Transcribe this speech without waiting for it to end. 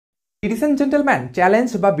Ladies and gentleman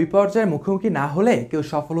challenge बा विपर्यয়ের মুখোমুখি না হলে কেউ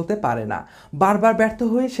সফল হতে পারে না। বারবার ব্যর্থ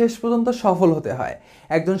হয়ে শেষ পর্যন্ত সফল হতে হয়।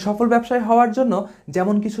 একজন সফল ব্যবসায়ী হওয়ার জন্য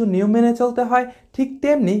যেমন কিছু নিয়ম মেনে চলতে হয়, ঠিক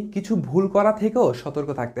তেমনি কিছু ভুল করা থেকেও সতর্ক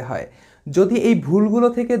থাকতে হয়। যদি এই ভুলগুলো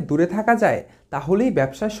থেকে দূরে থাকা যায় তাহলেই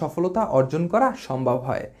ব্যবসায় সফলতা অর্জন করা সম্ভব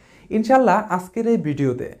হয়। ইনশাআল্লাহ আজকের এই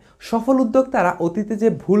ভিডিওতে সফল উদ্যোক্তারা অতীতে যে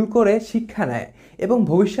ভুল করে শিক্ষা নেয় এবং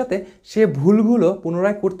ভবিষ্যতে সে ভুলগুলো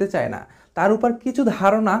পুনরায় করতে চায় না তার উপর কিছু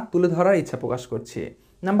ধারণা তুলে ধরার ইচ্ছা প্রকাশ করছি।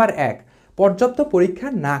 নাম্বার 1, পর্যাপ্ত পরীক্ষা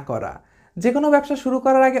না করা। যে কোনো ব্যবসা শুরু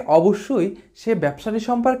করার আগে অবশ্যই সে ব্যবসাটি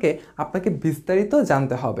সম্পর্কে আপনাকে বিস্তারিত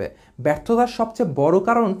জানতে হবে। ব্যর্থতার সবচেয়ে বড়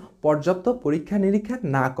কারণ পর্যাপ্ত পরীক্ষা নিরীক্ষা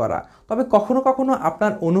না করা। তবে কখনো কখনো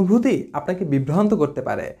আপনার অনুভূতি আপনাকে বিভ্রান্ত করতে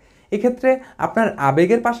পারে। এক্ষেত্রে আপনার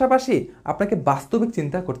আবেগের পাশাপাশি আপনাকে বাস্তবিক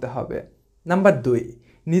চিন্তা করতে হবে। নাম্বার 2,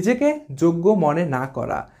 নিজেকে যোগ্য মনে না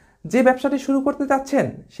করা। যে ব্যবসাটি শুরু করতে চাচ্ছেন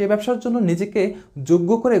সেই ব্যবসার জন্য নিজেকে যোগ্য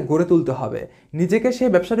করে গড়ে তুলতে হবে। নিজেকে সেই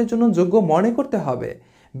ব্যবসাটির জন্য যোগ্য মনে করতে হবে।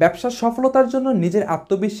 ব্যবসার সফলতার জন্য নিজের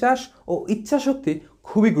আত্মবিশ্বাস ও ইচ্ছাশক্তি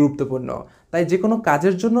খুবই গুরুত্বপূর্ণ। তাই যে কোনো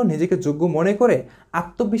কাজের জন্য নিজেকে যোগ্য মনে করে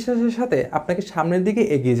আত্মবিশ্বাসের সাথে আপনাকে সামনের দিকে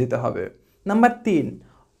এগিয়ে যেতে হবে। নাম্বার 3,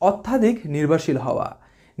 অত্যাধিক নির্ভরশীল হওয়া।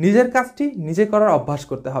 নিজের কাজটি নিজে করার অভ্যাস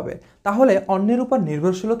করতে হবে, তাহলে অন্যের উপর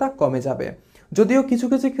নির্ভরশীলতা কমে যাবে। যদিও কিছু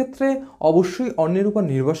কিছু ক্ষেত্রে অবশ্যই অন্যের উপর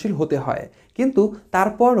নির্ভরশীল হতে হয়, কিন্তু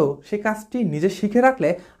তারপরও সে কাজটি নিজে শিখে রাখলে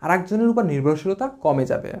আরেকজনের উপর নির্ভরশীলতা কমে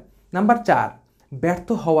যাবে। নাম্বার 4, ব্যর্থ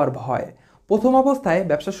হওয়ার ভয়। প্রথম অবস্থায়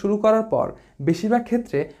ব্যবসা শুরু করার পর বেশিরভাগ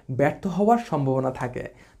ক্ষেত্রে ব্যর্থ হওয়ার সম্ভাবনা থাকে,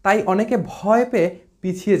 তাই অনেকে ভয় পেয়ে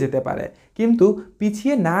পিছিয়ে যেতে পারে। কিন্তু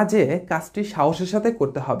পিছিয়ে না যেয়ে কাজটি সাহসের সাথে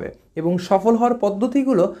করতে হবে এবং সফল হওয়ার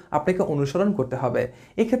পদ্ধতিগুলো আপনাকে অনুসরণ করতে হবে।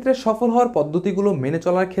 এক্ষেত্রে সফল হওয়ার পদ্ধতিগুলো মেনে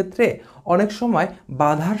চলার ক্ষেত্রে অনেক সময়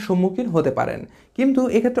বাধার সম্মুখীন হতে পারেন, কিন্তু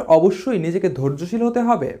এক্ষেত্রে অবশ্যই নিজেকে ধৈর্যশীল হতে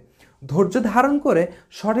হবে। ধৈর্য ধারণ করে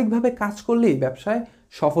সঠিকভাবে কাজ করলেই ব্যবসায়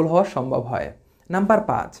সফল হওয়া সম্ভব হয়। নাম্বার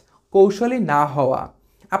 5, কৌশলী না হওয়া।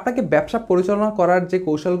 আপনাকে ব্যবসা পরিচালনা করার যে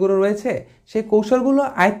কৌশলগুলো রয়েছে সেই কৌশলগুলো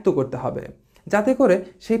আয়ত্ত করতে হবে, যাতে করে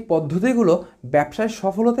সেই পদ্ধতিগুলো ব্যবসায়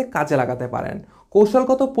সফল হতে কাজে লাগাতে পারেন।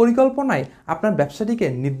 কৌশলগত পরিকল্পনায় আপনার ব্যবসাটিকে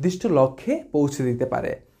নির্দিষ্ট লক্ষ্যে পৌঁছে দিতে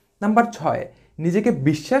পারে। নাম্বার 6, নিজেকে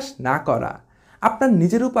বিশ্বাস না করা। আপনার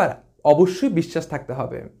নিজের উপর অবশ্যই বিশ্বাস থাকতে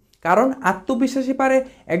হবে, কারণ আত্মবিশ্বাসী পারে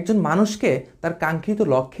একজন মানুষকে তার কাঙ্ক্ষিত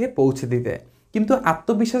লক্ষ্যে পৌঁছে দিতে। কিন্তু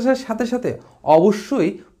আত্মবিশ্বাসের সাথে সাথে অবশ্যই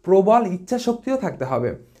প্রবল ইচ্ছা শক্তিও থাকতে হবে,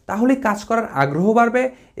 তাহলেই কাজ করার আগ্রহ বাড়বে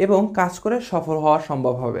এবং কাজ করে সফল হওয়া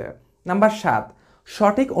সম্ভব হবে। নাম্বার 7,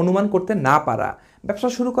 সঠিক অনুমান করতে না পারা। ব্যবসা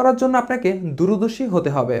শুরু করার জন্য আপনাকে দূরদর্শী হতে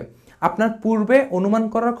হবে। আপনার পূর্বে অনুমান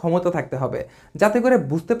করার ক্ষমতা থাকতে হবে, যাতে করে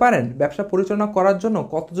বুঝতে পারেন ব্যবসা পরিচালনা করার জন্য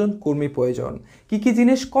কতজন কর্মী প্রয়োজন, কী কী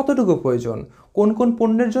জিনিস কতটুকু প্রয়োজন, কোন কোন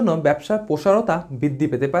পণ্যের জন্য ব্যবসার প্রসারতা বৃদ্ধি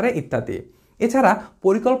পেতে পারে ইত্যাদি। এছাড়া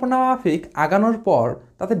পরিকল্পনা মাফিক আগানোর পর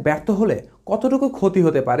তাতে ব্যর্থ হলে কতটুকু ক্ষতি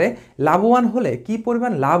হতে পারে, লাভবান হলে কী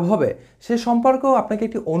পরিমাণ লাভ হবে সে সম্পর্কেও আপনাকে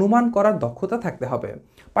একটি অনুমান করার দক্ষতা থাকতে হবে।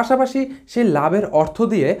 পাশাপাশি সেই লাভের অর্থ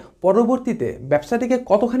দিয়ে পরবর্তীতে ব্যবসাটিকে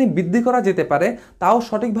কতখানি বৃদ্ধি করা যেতে পারে তাও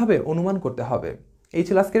সঠিকভাবে অনুমান করতে হবে। এই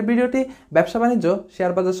ছিল আজকের ভিডিওটি। ব্যবসা বাণিজ্য,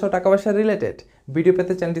 শেয়ার বাজার সহ টাকা পয়সা রিলেটেড ভিডিও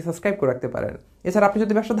পেতে চ্যানেলটি সাবস্ক্রাইব করে রাখতে পারেন। এছাড়া আপনি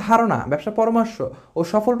যদি ব্যবসা ধারণা, ব্যবসা পরামর্শ ও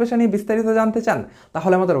সফল পেশা নিয়ে বিস্তারিত জানতে চান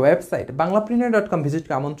তাহলে আমাদের ওয়েবসাইট banglapremier.com ভিজিট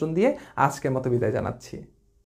করে আমন্ত্রণ দিয়ে আজকের মতো বিদায় জানাচ্ছি।